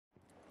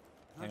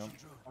Hang on.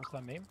 What's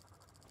that meme?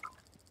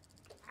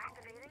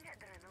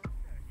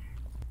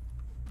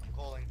 I'm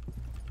calling.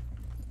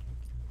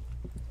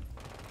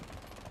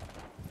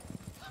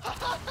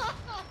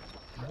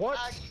 What?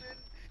 Action!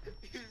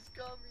 He's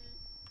coming!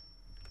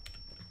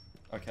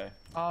 Okay.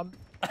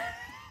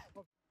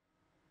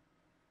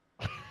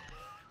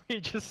 We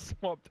just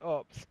swapped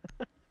ops.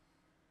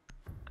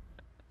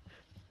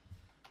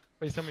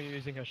 Please tell me you're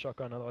using a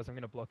shotgun, otherwise I'm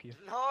gonna block you.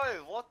 No,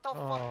 what the fuck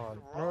Oh, is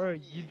wrong bro,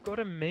 with you? you've got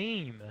a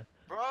meme.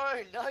 Bro,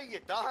 no you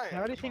don't!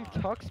 How do you think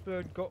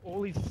Tuxbird got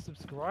all his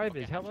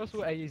subscribers? How else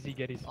will AEZ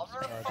get his I'm not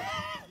subscribers? a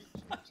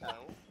YouTube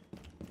channel.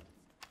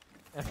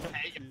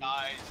 Hey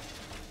guys,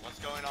 what's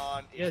going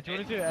on? Yeah, do you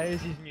want to do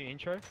AEZ's new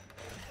intro?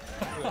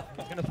 I'm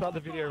gonna start the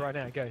video right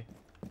now, go.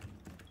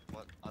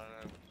 What? I don't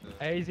know what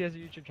the... AEZ has a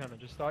YouTube channel,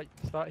 just start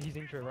his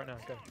intro right now,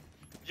 go.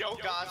 Yo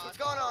guys, what's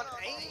going on?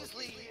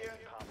 Ainsley here!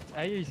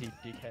 AEZ,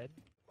 dickhead.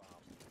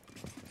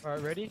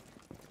 Alright, ready?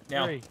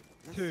 Now. 3,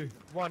 2,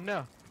 1,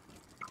 now.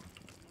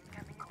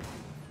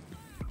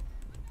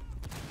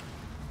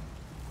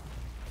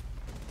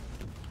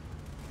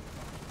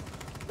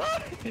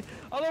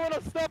 I don't want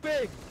to stop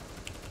it!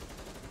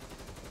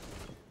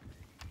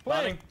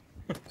 Planning.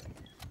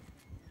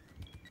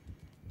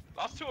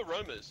 Last two are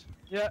roamers.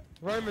 Yeah,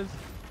 Romans.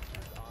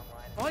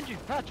 Behind you,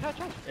 hatch, hatch,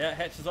 hatch. Yeah,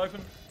 hatch is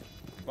open.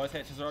 Both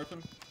hatches are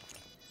open.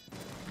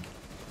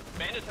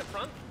 Bandits at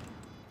front.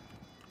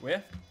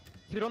 Where?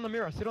 Sit on the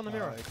mirror, sit on the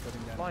mirror.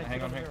 Fine, Hang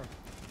sit on, the hang mirror.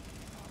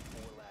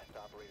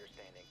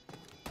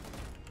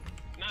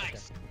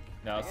 Nice.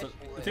 No, so,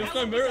 there was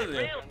no mirror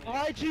there.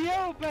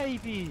 IGL,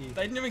 baby!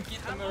 They didn't even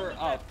get the mirror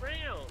up.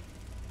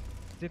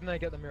 Didn't they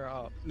get the mirror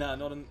up? Nah,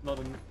 not in,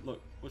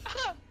 look. Which...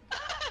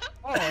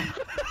 Oh.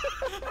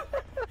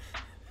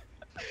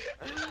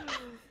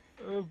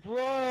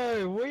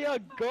 Bro, we are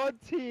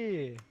gods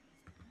here.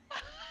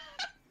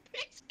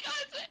 This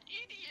guy's an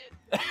idiot.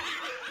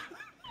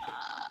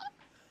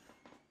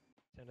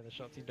 Ten of the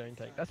shots you don't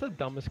take. That's the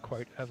dumbest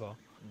quote ever.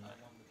 You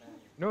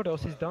know what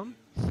else is dumb?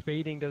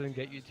 Speeding doesn't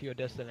get you to your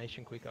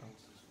destination quicker.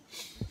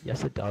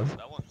 Yes, it does.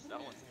 That one's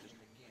just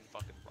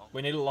fucking wrong.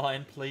 We need a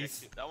line,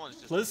 please. That one's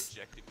just Please?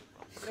 objectively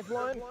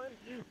wrong.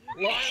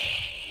 Line.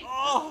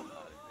 Oh!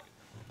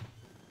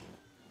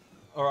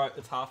 Alright,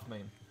 it's half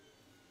meme.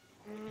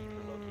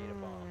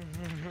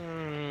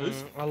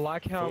 Who's I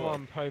like how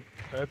forward? Pope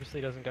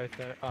purposely doesn't go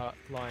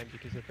line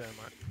because of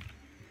thermite.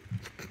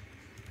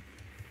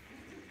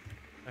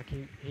 Like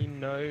he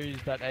knows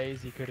that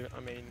AZ could have.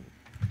 I mean,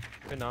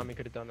 Konami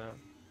could have done that.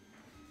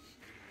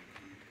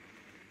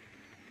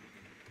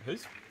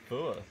 Who's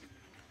Fua? Is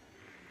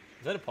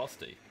that a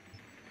postie?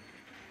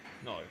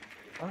 No.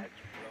 What?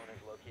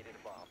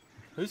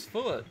 Who's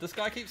Fua? This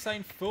guy keeps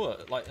saying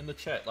Fua, like in the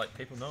chat, like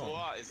people know him.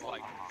 Four is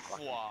like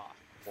four.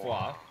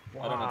 Fua?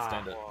 I don't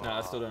understand it. No,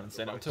 I still don't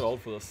understand it. I'm too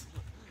old for this.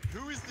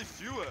 Who is the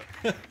viewer?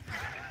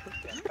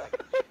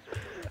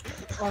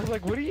 I was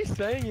like, what are you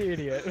saying, you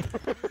idiot?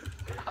 The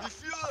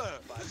viewer.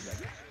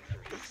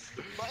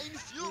 Mein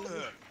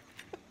viewer.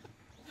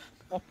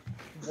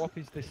 What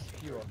is this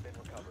skewer?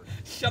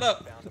 Shut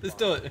up! Let's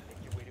do it!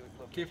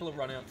 Careful of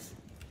runouts.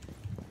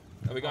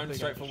 Are we I going think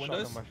straight I for just shot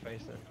windows? on my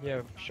face then.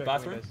 Yeah, straight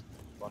Bathroom?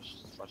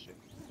 windows. Rush it.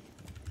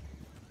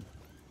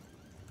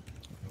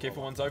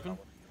 Careful, one's open.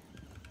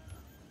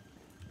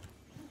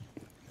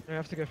 I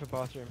have to go for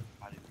bathroom.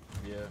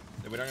 Yeah.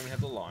 We don't even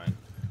have the line.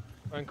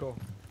 Phone call.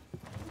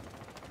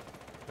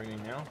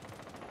 Bringing now.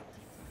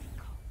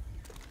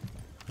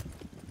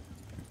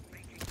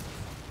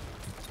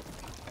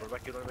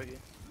 Ricky.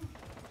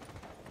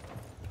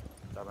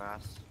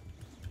 Dumbass.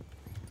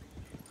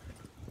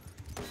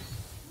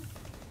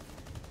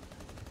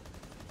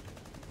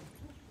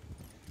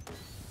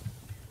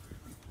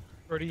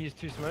 Already used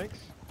 2 smokes.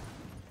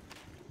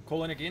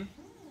 Call in again.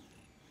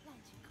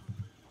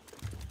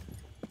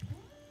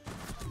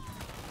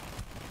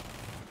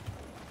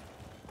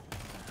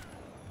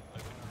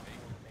 What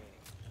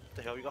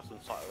the hell, you got some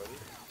sight already?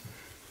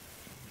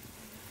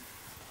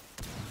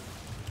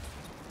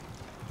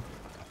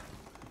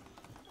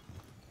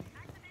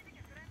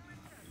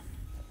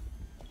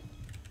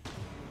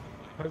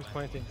 Pope's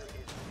planting.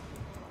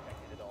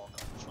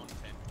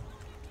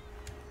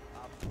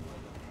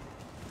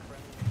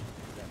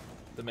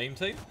 The meme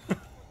team?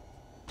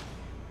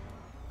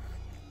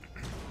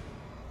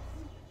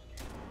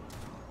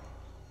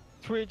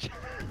 Twitch.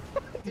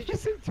 Did you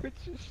say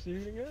Twitch is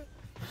shooting it?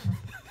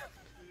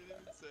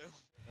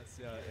 That's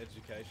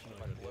educational.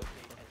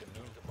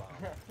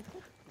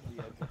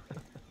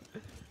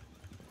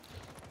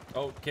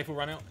 Oh, careful,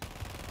 run out.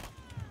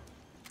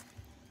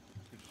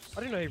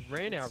 I didn't know he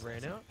ran out.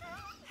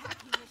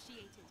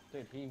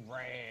 Dude, he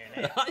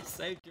ran. I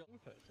saved you.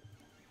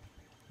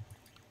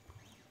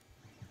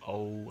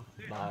 Oh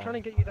I'm trying to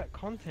get you that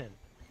content.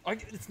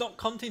 It's not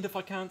content if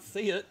I can't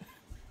see it.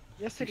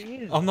 Yes, it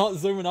is. I'm not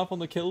zooming up on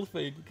the kill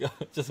feed,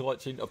 just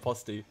watching a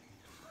postie.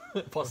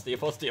 Postie.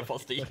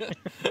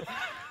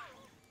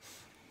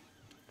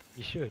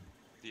 You should.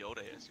 The old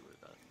AS you would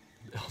have done.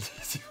 The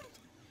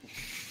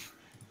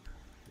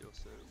old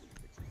server would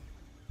have picked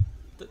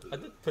it. I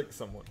did pick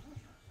someone.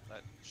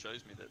 That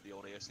shows me that the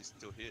old AS is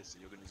still here, so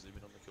you're going to zoom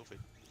in on the kill feed.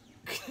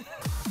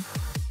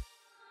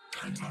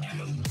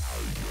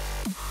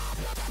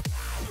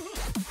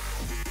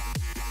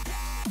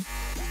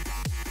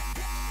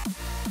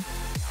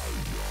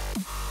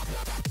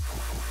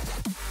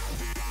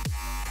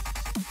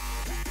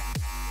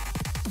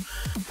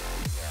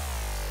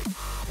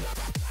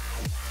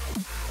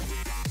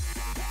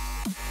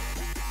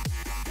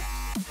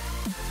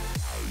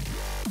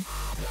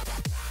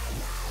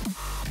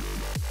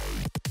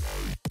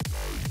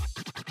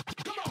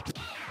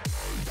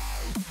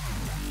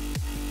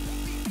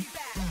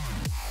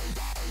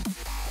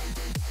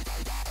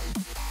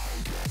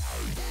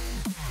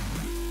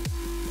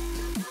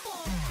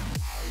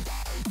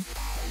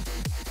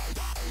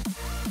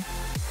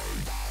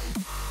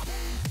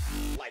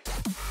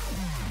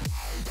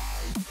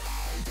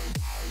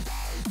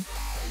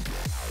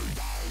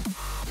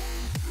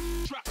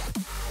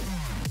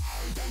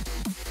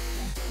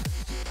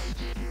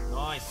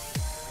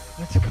 Nice.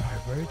 Let's go,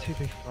 bro.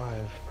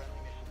 2v5.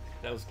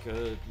 That was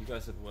good. You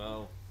guys did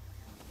well.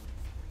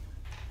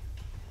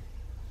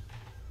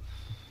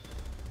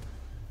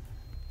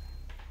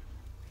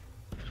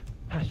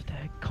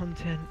 Hashtag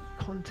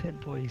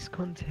content, boys,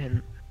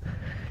 content.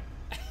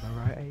 Am I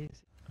right,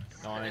 A's?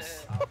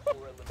 Nice.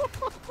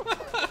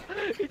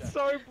 It's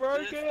so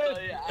broken! They're so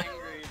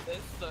angry. They're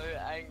so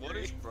angry. What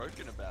is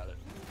broken about it?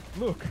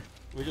 Look,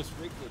 We just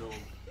rigged it all.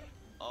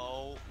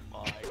 Oh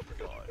my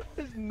god.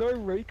 there's no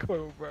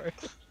recoil, bro.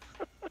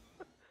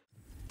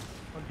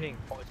 On ping.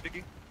 Oh, it's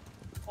picking.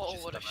 Oh,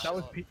 what a That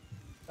was shot.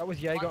 that was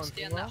Jaeger on One's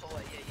ping. down that Right?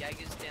 hallway. Yeah,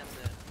 Jaeger's down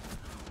there.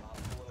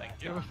 Thank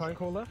Do you you. have a phone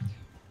call left?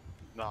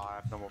 No, I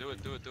have no more. Do it.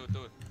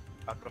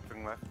 I've got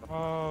nothing left.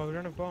 Oh, we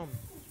don't have bomb.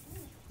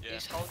 Yeah.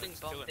 He's holding let's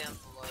bomb kill him. down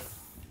below.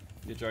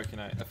 You're joking,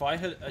 eh? If I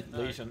hit a No,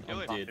 lesion, kill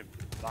I'm him. dead.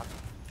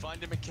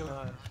 Find him and kill him.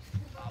 No.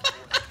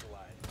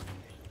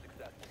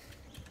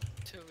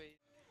 Too easy.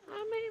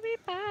 I may be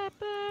bad,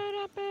 but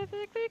I'm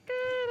perfectly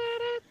good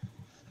at it.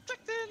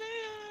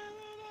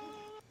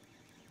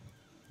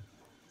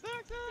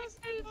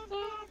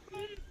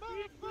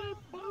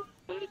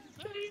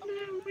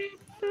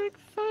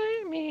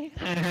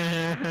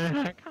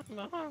 Come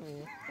on.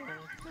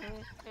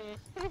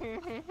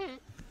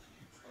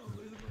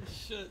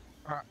 Shit.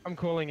 Alright, I'm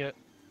calling it.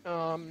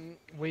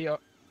 We are.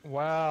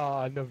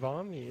 Wow,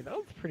 Navami, that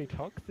was pretty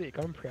toxic.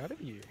 I'm proud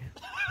of you.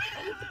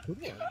 That was a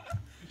good one.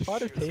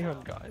 Part of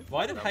T-Hunt, guys.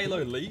 Why did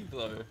Halo leave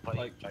though?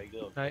 Like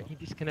No, he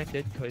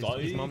disconnected because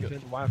his mum turned the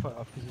Wi-Fi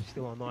off because he's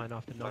still online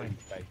after 9.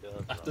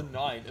 after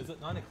 9? Is it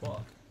 9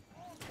 o'clock?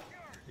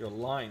 You're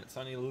lying. It's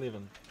only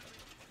 11.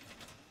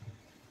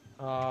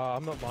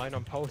 I'm not lying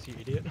on Pulse, you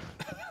idiot.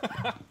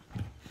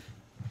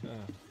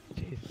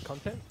 Jeez,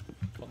 content?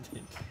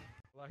 Content.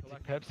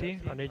 Galactic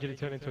Pepsi, I need you to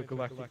turn into a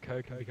Galactic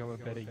Coke and become a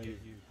better you.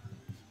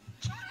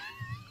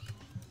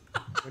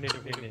 We need to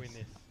win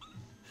this.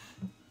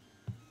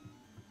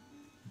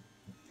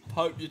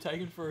 Hope you're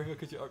taking forever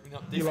because you're opening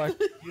up this. You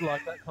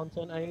like that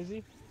content, AZ?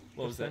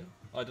 What was that?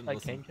 I didn't Like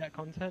listen. Ken Cat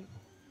content?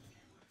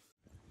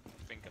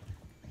 Thinking.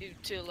 You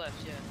to your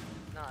left, yeah.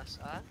 Nice,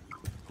 alright.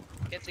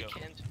 Get the Let's go.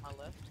 cam to my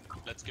left.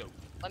 Let's go.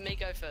 Let me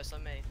go first,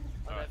 let me.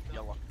 My Alright, left go.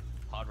 yellow.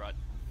 Hard ride.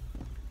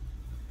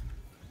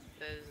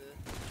 There's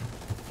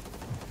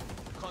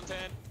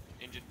Content.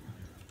 Injured.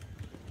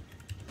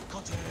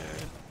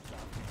 Content.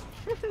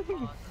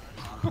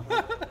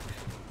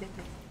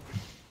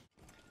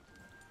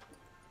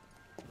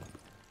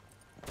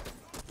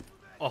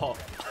 Oh.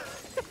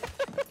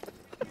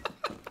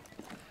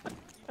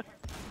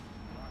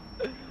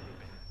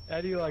 How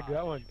do you like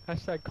that one?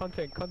 Hashtag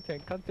content.